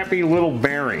crappy little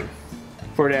bearing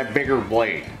for that bigger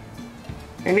blade.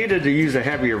 They needed to use a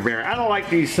heavier bearing. I don't like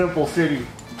these Simple City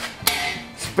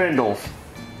spindles.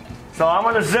 So I'm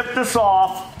going to zip this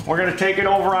off. We're going to take it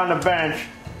over on the bench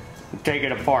and take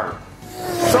it apart.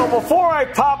 So before I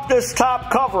pop this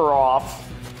top cover off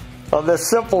of this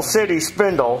Simple City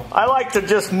spindle, I like to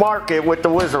just mark it with the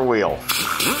whizzer wheel.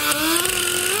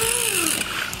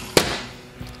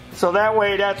 So that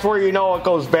way, that's where you know it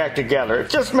goes back together. It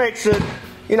just makes it,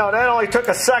 you know, that only took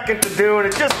a second to do, and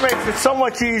it just makes it so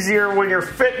much easier when you're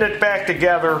fitting it back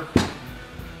together.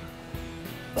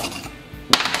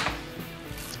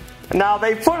 Now,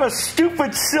 they put a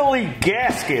stupid, silly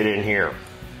gasket in here.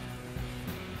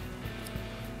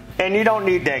 And you don't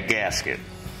need that gasket.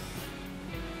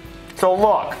 So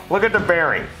look at the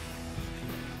bearing.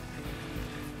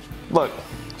 Look,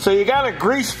 so you got a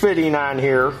grease fitting on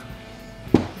here.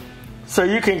 So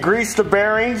you can grease the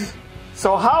bearings.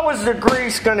 So how is the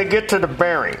grease going to get to the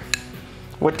bearing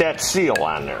with that seal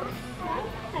on there?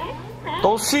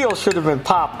 Those seals should have been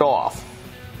popped off.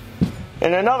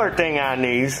 And another thing on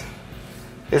these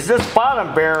is this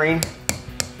bottom bearing.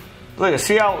 Look,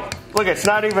 see how, look, it's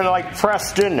not even like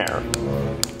pressed in there.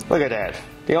 Look at that.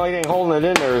 The only thing holding it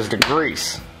in there is the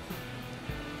grease.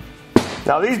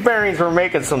 Now these bearings were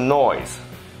making some noise.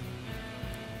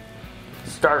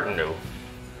 Starting to.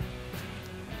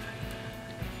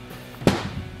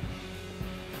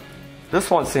 This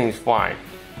one seems fine.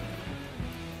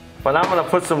 but I'm gonna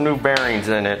put some new bearings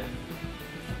in it.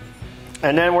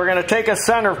 And then we're gonna take a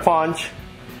center punch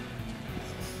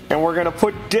and we're gonna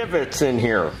put divots in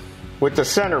here with the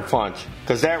center punch,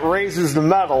 because that raises the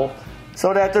metal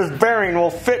so that this bearing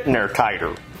will fit in there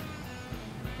tighter.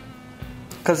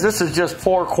 Because this is just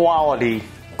poor quality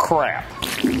crap.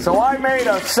 So I made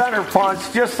a center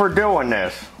punch just for doing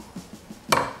this.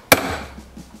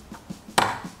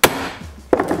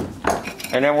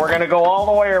 And then we're going to go all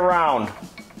the way around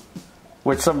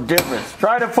with some divots.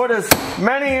 Try to put as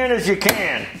many in as you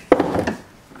can.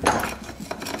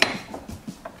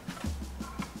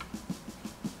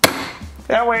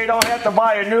 That way you don't have to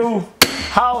buy a new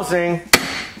housing.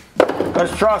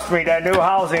 Because trust me, that new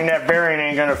housing, that bearing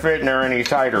ain't going to fit in there any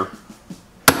tighter.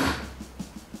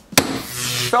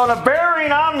 So the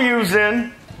bearing I'm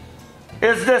using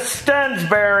is this Stens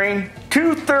bearing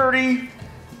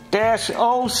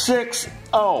 230-060.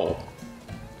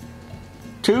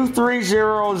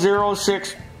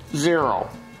 230060.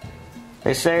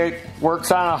 They say it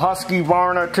works on a Husky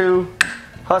Varna too.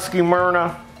 Husky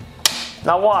Myrna.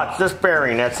 Now watch this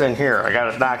bearing that's in here. I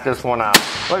gotta knock this one out.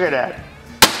 Look at that.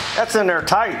 That's in there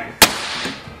tight.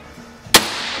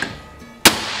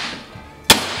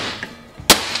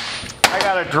 I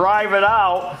gotta drive it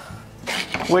out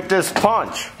with this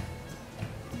punch.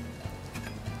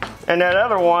 And that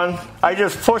other one, I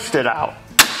just pushed it out.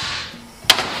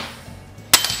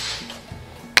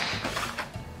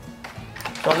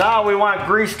 So now we want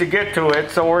grease to get to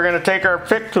it, so we're gonna take our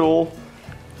pick tool,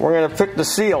 we're gonna pick the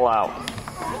seal out.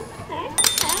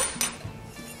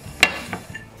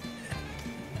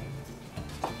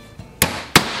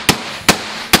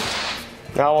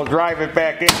 Now we'll drive it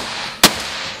back in.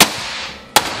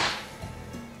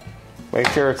 Make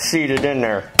sure it's seated in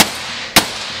there.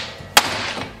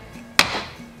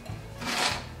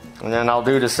 And then I'll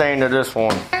do the same to this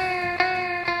one.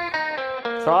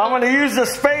 So I'm going to use the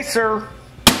spacer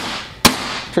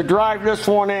to drive this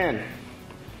one in.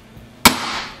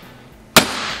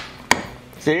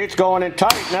 See, it's going in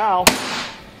tight now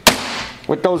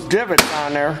with those divots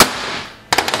on there.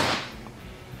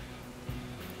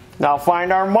 Now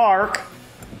find our mark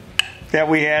that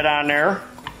we had on there.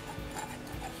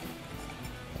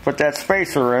 Put that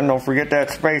spacer in, don't forget that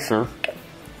spacer.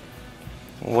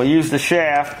 We'll use the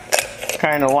shaft,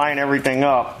 kind of line everything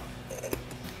up.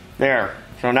 There,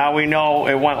 so now we know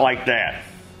it went like that.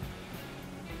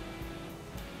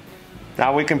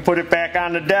 Now we can put it back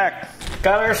on the deck.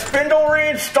 Got our spindle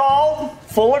reinstalled,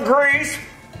 full of grease.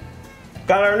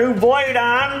 Got our new blade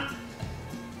on.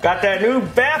 Got that new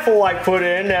baffle I put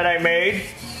in that I made,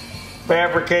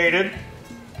 fabricated.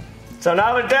 So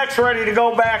now the deck's ready to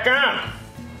go back on.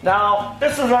 Now,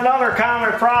 this is another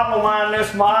common problem on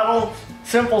this model,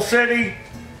 Simple City,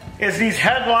 is these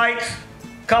headlights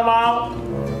come out,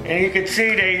 and you can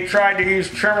see they tried to use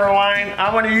trimmer line.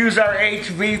 I'm going to use our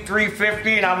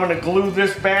HV350, and I'm going to glue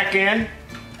this back in.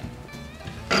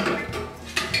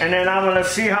 And then I'm going to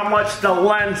see how much the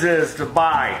lens is to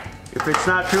buy. If it's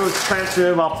not too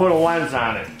expensive, I'll put a lens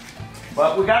on it.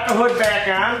 But we got the hood back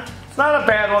on. It's not a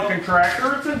bad looking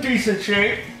tractor. It's in decent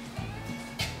shape.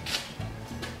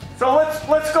 So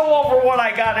let's go over what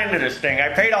I got into this thing. I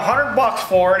paid $100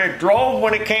 for it. It drove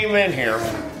when it came in here.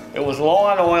 It was low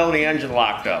on oil and the engine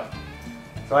locked up.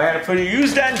 So I had to put a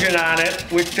used engine on it,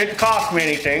 which didn't cost me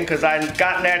anything because I'd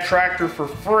gotten that tractor for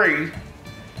free.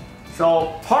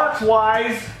 So parts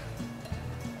wise,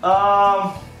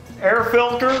 air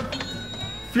filter,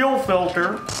 fuel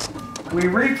filter. We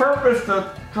repurposed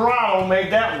the throttle,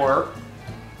 made that work.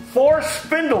 4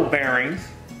 spindle bearings,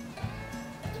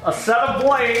 a set of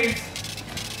blades,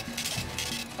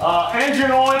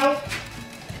 engine oil,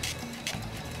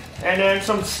 and then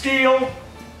some steel,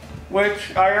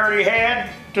 which I already had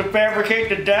to fabricate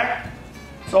the deck.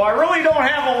 So I really don't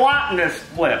have a lot in this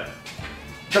flip.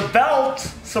 The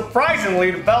belts,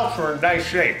 surprisingly, the belts were in nice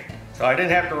shape. So I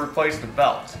didn't have to replace the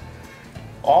belts.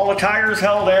 All the tires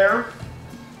held air.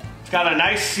 It's got a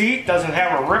nice seat, doesn't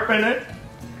have a rip in it,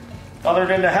 other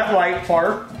than the headlight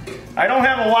part. I don't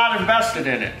have a lot invested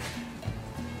in it.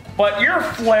 But your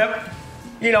flip,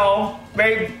 you know,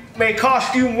 may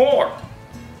cost you more.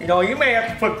 You know, you may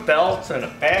have to put belts and a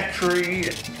battery,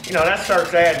 and, you know, that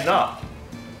starts adding up.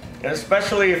 And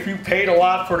especially if you paid a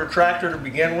lot for the tractor to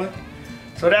begin with.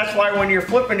 So that's why when you're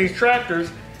flipping these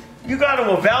tractors, you got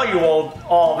to evaluate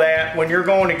all that when you're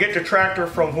going to get the tractor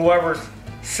from whoever's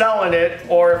selling it,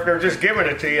 or if they're just giving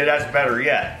it to you, that's better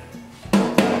yet.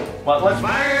 But let's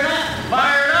fire it up,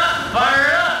 fire it up, fire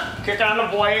it up. Kick on the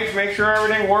blades, make sure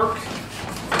everything works,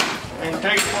 and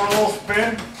take it for a little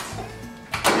spin.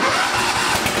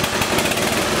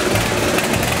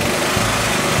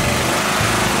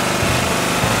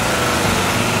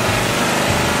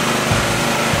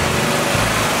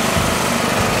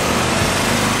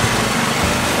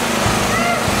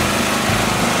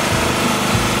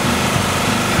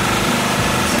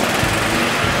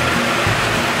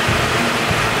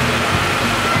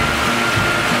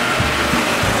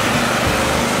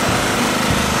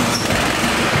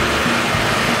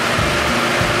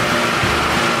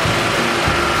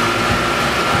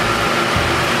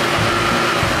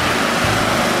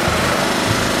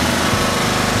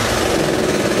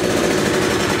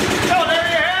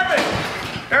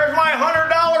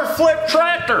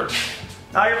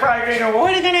 Now you're probably thinking, well,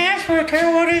 what are you going to ask for it,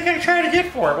 Taryl? What are you going to try to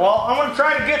get for it? Well, I'm going to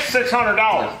try to get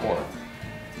 $600 for it.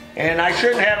 And I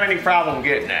shouldn't have any problem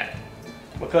getting that.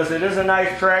 Because it is a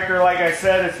nice tractor, like I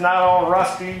said, it's not all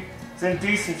rusty. It's in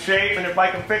decent shape, and if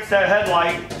I can fix that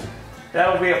headlight,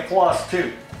 that'll be a plus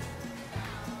too.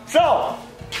 So,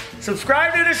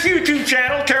 subscribe to this YouTube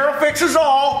channel, Taryl Fixes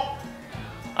All.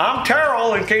 I'm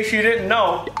Taryl, in case you didn't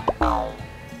know.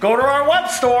 Go to our web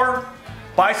store,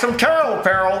 buy some Taryl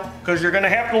apparel, because you're going to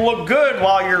have to look good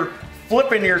while you're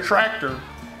flipping your tractor.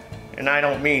 And I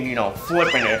don't mean, you know,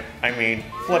 flipping it. I mean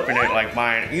flipping it like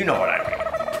mine. You know what I mean.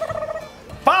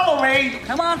 Follow me.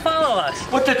 Come on, follow us.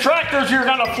 With the tractors you're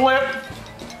going to flip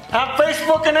on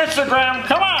Facebook and Instagram.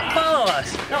 Come on. Follow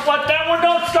us. If what, that one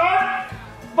don't start?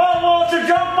 Well, it's a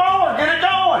junk mower. Get it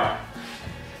going.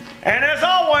 And as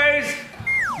always,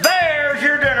 there's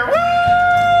your dinner. Woo!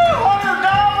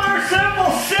 $100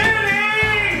 Simple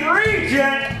City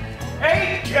Regent.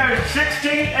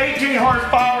 18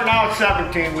 horsepower. Now it's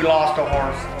 17. We lost a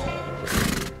horse.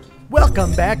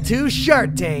 Welcome back to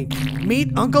Shart Tank.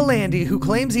 Meet Uncle Andy, who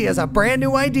claims he has a brand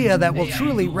new idea that will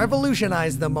truly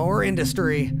revolutionize the mower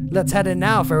industry. Let's head in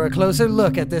now for a closer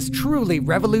look at this truly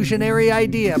revolutionary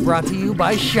idea brought to you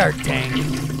by Shart Tank.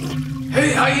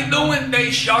 Hey, how you doing today,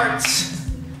 Sharts?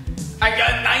 I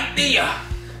got an idea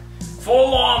for a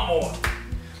lawnmower.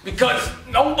 Because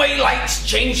nobody likes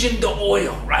changing the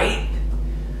oil, right?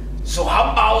 So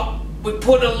how about we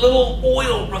put a little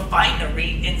oil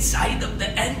refinery inside of the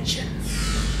engine?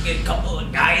 Get a couple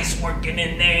of guys working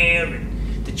in there,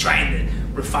 and they're trying to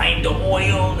refine the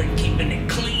oil and keeping it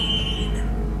clean,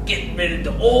 and getting rid of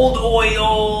the old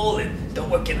oil, and they're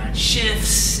working on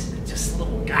shifts, and just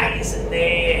little guys in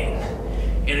there.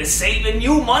 And it's saving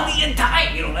you money and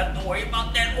time. You don't have to worry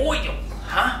about that oil,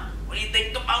 huh? What do you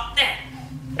think about that?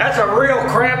 That's a real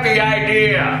crappy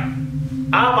idea.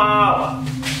 I'm out.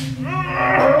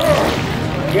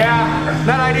 Yeah,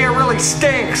 that idea really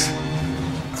stinks.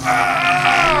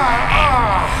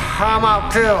 I'm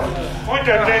out too. Point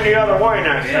that thing the other way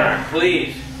next time.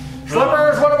 Please.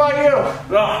 Slippers, what about you?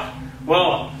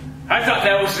 Well, I thought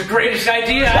that was the greatest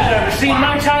idea I've ever seen in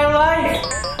my entire life.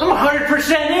 I'm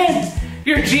 100% in.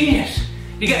 You're a genius.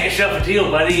 You got yourself a deal,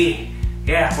 buddy.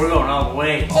 Yeah, we're going all the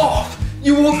way. Oh,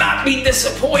 you will not be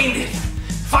disappointed.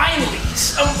 Finally,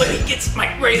 somebody gets my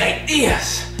great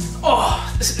ideas. Oh,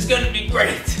 this is gonna be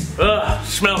great. Ugh,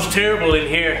 smells terrible in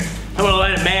here. I'm gonna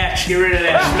light a match, get rid of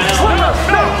that smell. No,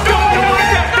 don't do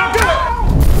that!